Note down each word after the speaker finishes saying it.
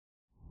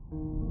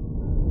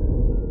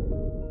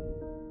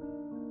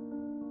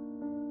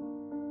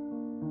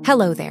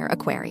Hello there,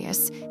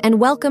 Aquarius, and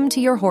welcome to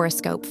your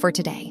horoscope for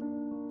today,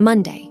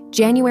 Monday,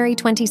 January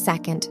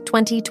 22nd,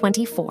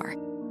 2024.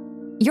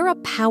 You're a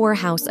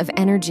powerhouse of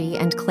energy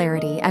and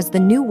clarity as the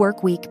new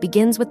work week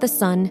begins with the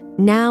sun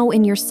now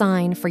in your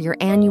sign for your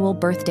annual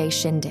birthday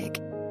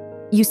shindig.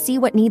 You see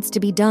what needs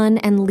to be done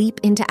and leap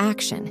into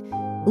action,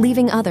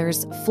 leaving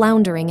others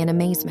floundering in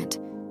amazement.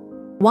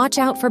 Watch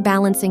out for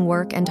balancing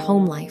work and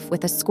home life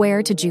with a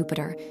square to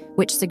Jupiter,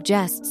 which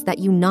suggests that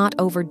you not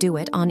overdo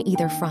it on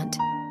either front.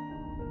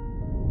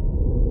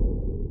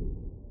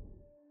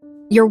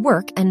 Your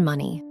work and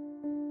money.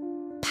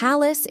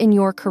 Pallas in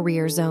your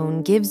career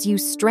zone gives you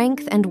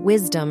strength and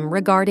wisdom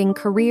regarding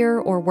career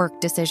or work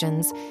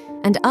decisions,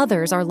 and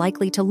others are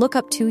likely to look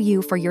up to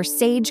you for your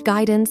sage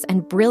guidance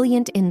and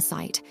brilliant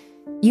insight.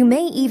 You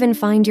may even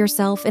find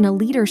yourself in a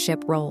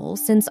leadership role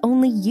since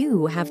only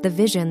you have the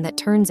vision that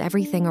turns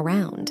everything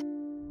around.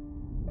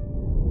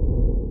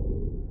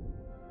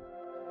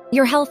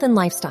 Your health and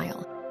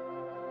lifestyle.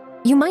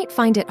 You might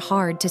find it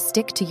hard to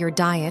stick to your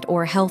diet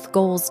or health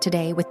goals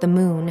today with the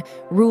moon,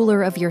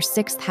 ruler of your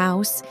 6th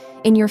house,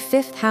 in your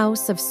 5th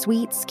house of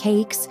sweets,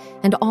 cakes,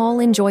 and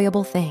all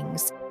enjoyable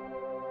things.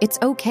 It's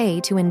okay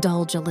to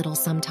indulge a little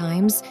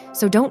sometimes,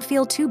 so don't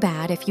feel too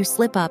bad if you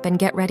slip up and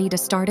get ready to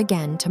start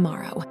again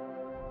tomorrow.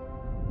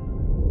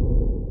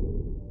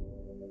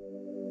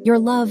 Your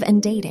love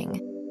and dating.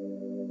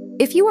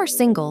 If you are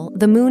single,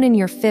 the moon in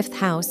your 5th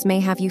house may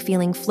have you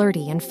feeling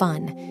flirty and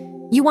fun.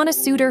 You want a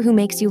suitor who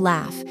makes you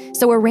laugh,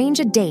 so arrange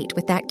a date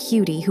with that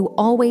cutie who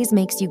always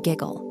makes you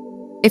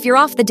giggle. If you're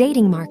off the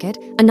dating market,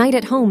 a night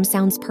at home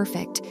sounds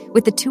perfect,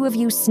 with the two of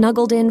you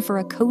snuggled in for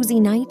a cozy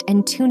night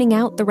and tuning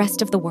out the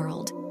rest of the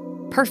world.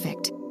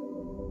 Perfect.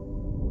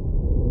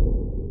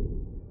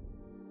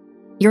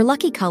 Your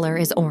lucky color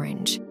is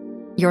orange.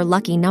 Your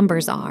lucky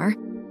numbers are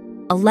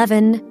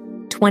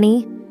 11,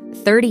 20,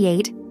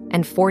 38,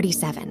 and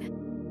 47.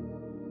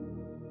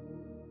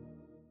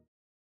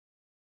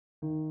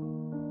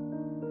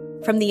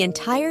 From the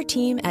entire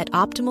team at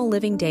Optimal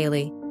Living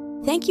Daily,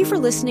 thank you for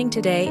listening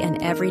today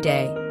and every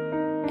day.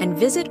 And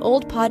visit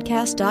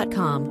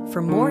oldpodcast.com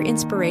for more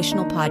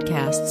inspirational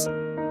podcasts.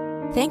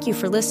 Thank you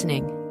for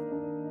listening.